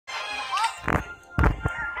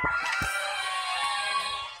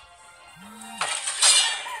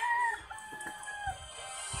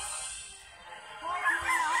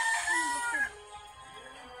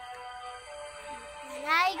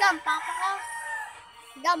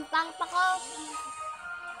Gampang pa ko.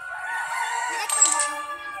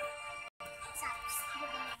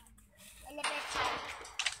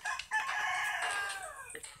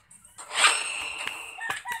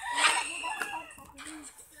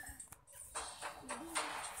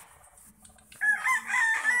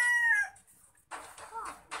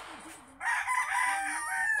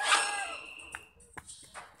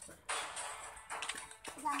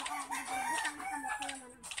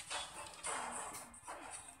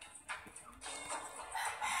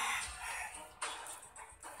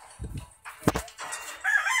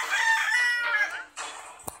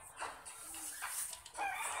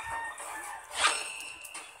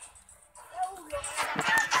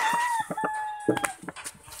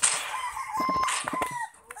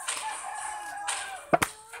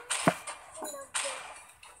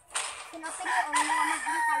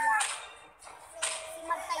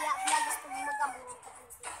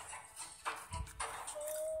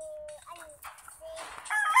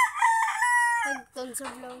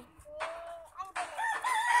 Tonsor lang.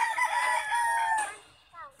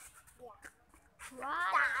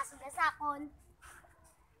 What? Taas na sakon.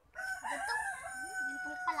 Ito.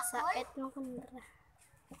 Dito pala ko. Sa et mo kundra.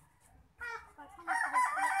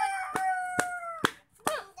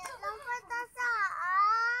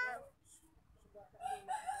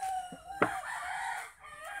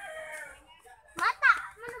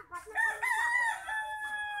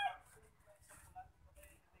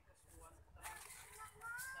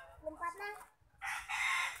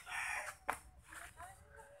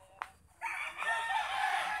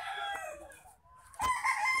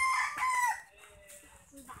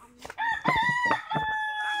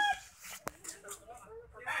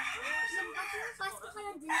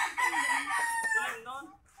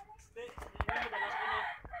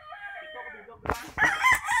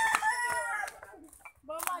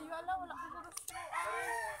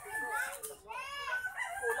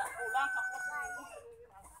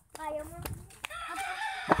 Kaya mo.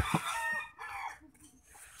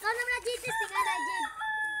 Kau naman na Jade, tingnan na Jade.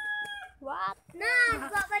 What? Na,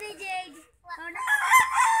 buka pa ni Jade. Kau na.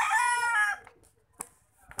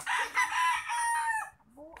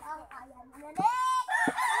 Buang kaya mo na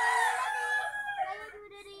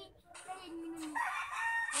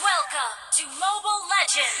Welcome to Mobile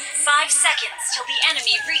Legends! 5 seconds till the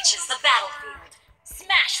enemy reaches the battlefield.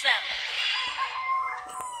 Smash them!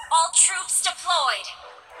 All troops deployed!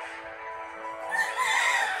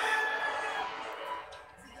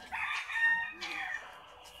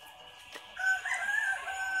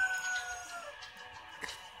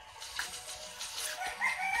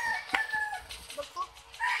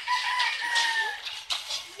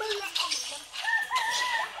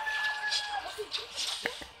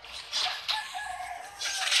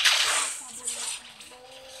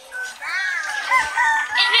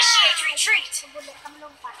 Initiate retreat!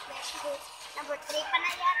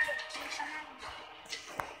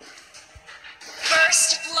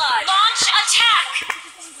 First blood! Launch attack!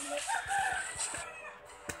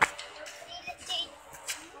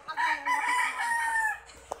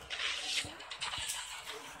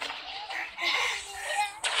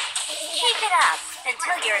 Keep it up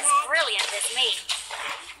until you're as brilliant as me.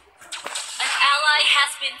 An ally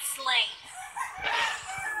has been slain.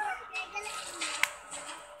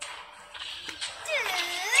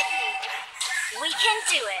 We can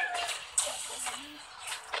do it.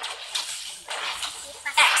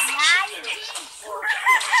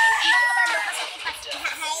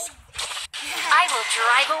 I will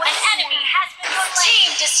drive away. An enemy has been slain. Your team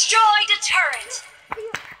destroyed a turret.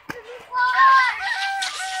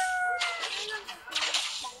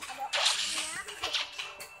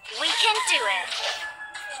 We can do it.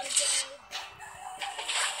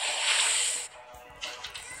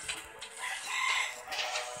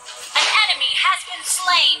 An enemy has been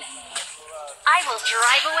slain. I will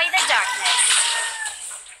drive away the darkness.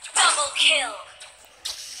 Double kill.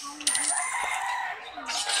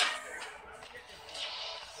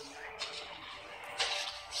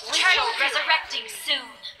 Turtle resurrecting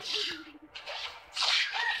soon.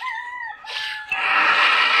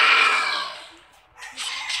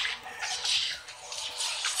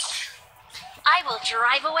 I will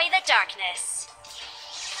drive away the darkness.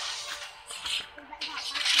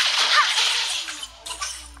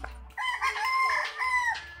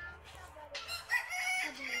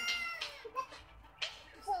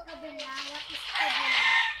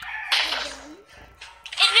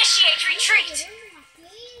 Initiate retreat!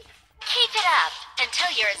 Keep it up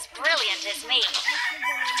until you're as brilliant as me.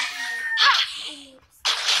 Ha!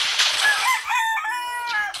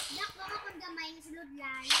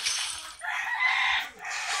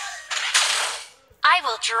 I I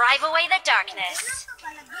will drive away the darkness.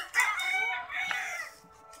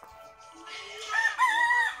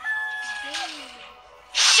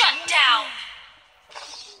 Shut down!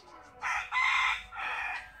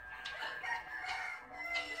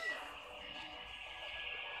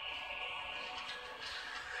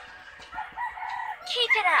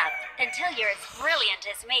 Keep it up until you're as brilliant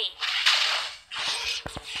as me.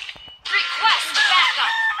 Request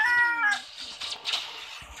backup!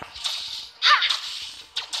 Ha!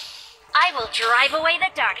 I will drive away the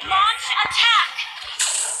darkness. Launch attack!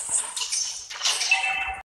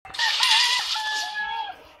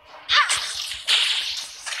 Ha!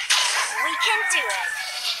 We can do it.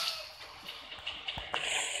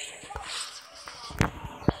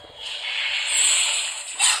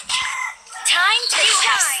 Time to shine! You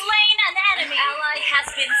have slain an enemy! An ally has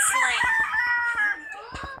been slain.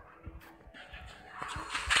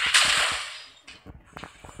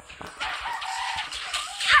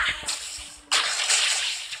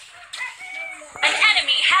 An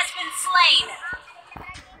enemy has been slain.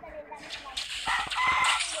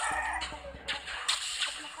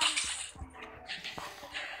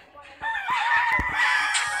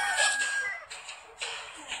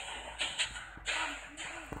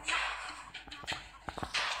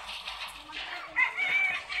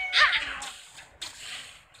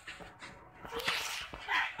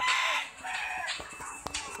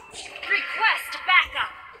 Request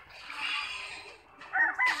backup.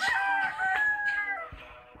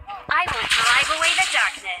 I will drive away the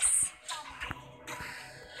darkness.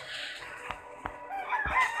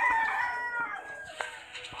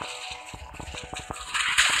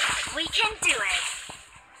 We can do it.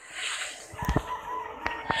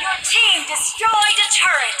 Your team destroyed a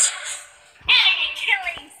turret. Enemy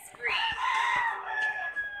killing spree.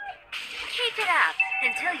 Keep it up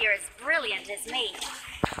until you're as brilliant as me.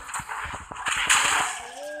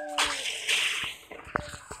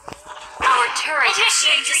 Our turret is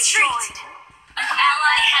being destroyed. An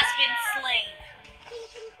ally has been slain.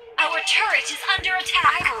 Our turret is under attack.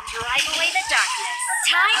 I will drive away the darkness.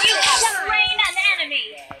 Time you have slain an enemy.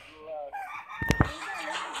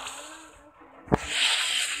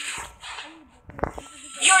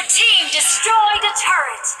 Your team destroyed a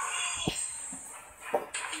turret.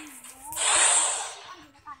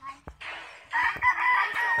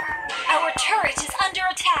 Our turret is under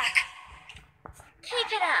attack. Keep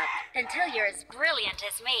it up until you're as brilliant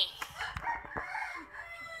as me.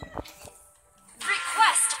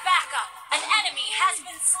 Request backup. An enemy has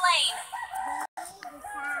been slain.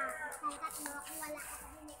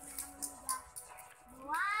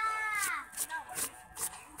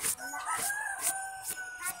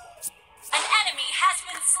 An enemy has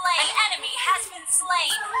been slain. An enemy has been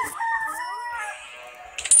slain.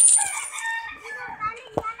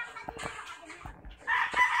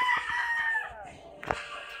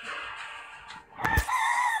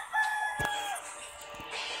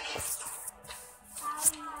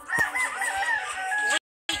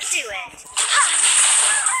 Do it. Ha!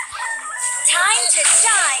 Time to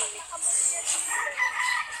shine.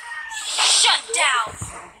 Shut down.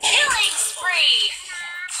 Killing spree.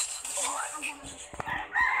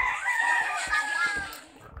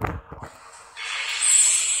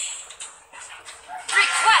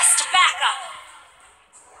 Request backup.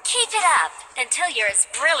 Keep it up until you're as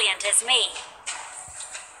brilliant as me.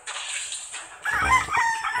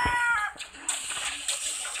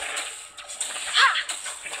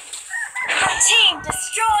 Your team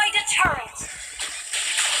destroyed a turret.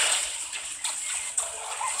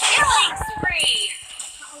 Killing spree.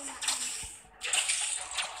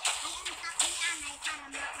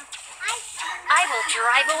 I will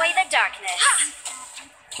drive away the darkness.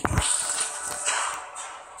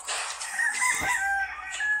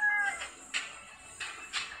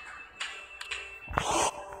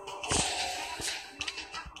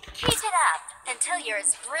 Keep it up until you're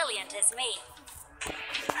as brilliant as me. An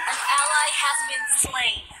ally has been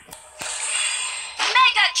slain.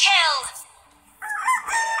 Mega kill!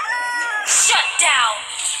 Shut down!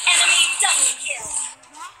 Enemy double kill!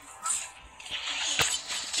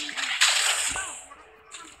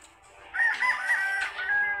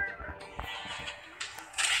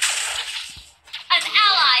 An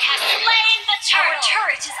ally has slain the turret! Our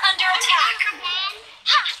turret is under attack!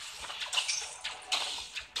 Ha!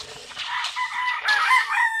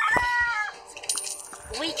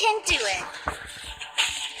 We can do it.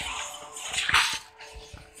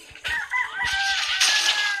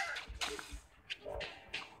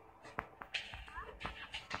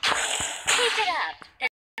 Keep it up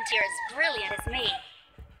until you're as brilliant as me.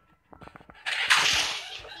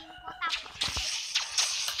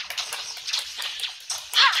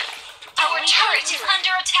 turret is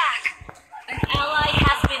under attack. An ally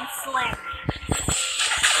has been slain.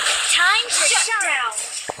 Time to shut down.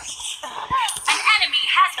 An enemy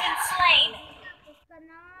has been slain.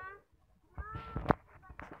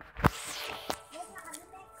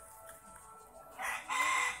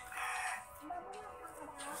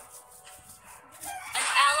 An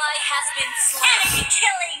ally has been slain. Enemy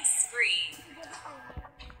killing spree.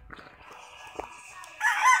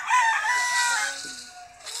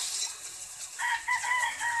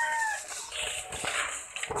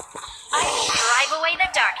 I will drive away the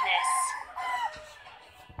darkness.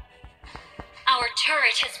 Our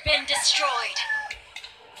turret has been destroyed.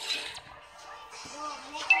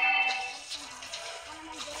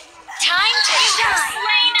 Time to shine.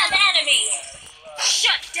 Slain an enemy.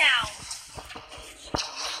 Shut down.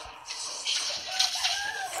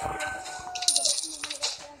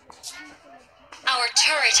 Our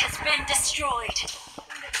turret has been destroyed.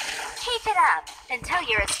 Keep it up until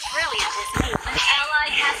you're as brilliant as me. An ally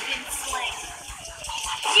has been slain.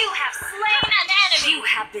 You have slain an enemy. You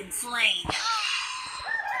have been slain.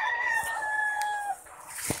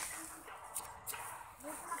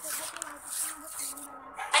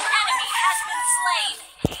 An enemy has been slain.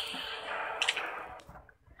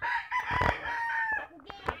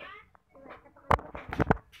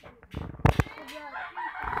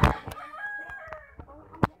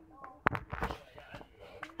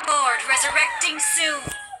 Lord, resurrecting soon.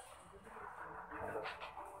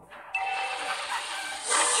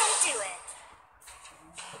 We can do it.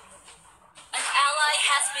 An ally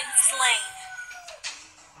has been slain.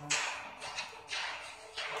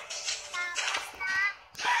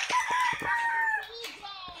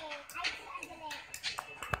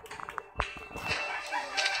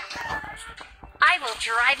 I will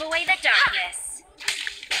drive away the darkness.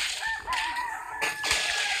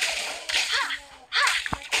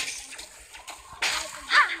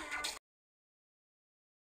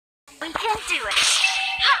 We can do it.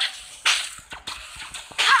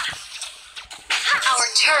 Our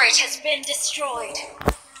turret has been destroyed.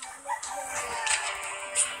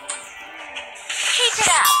 Keep it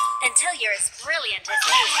up until you're as brilliant as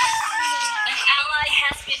me.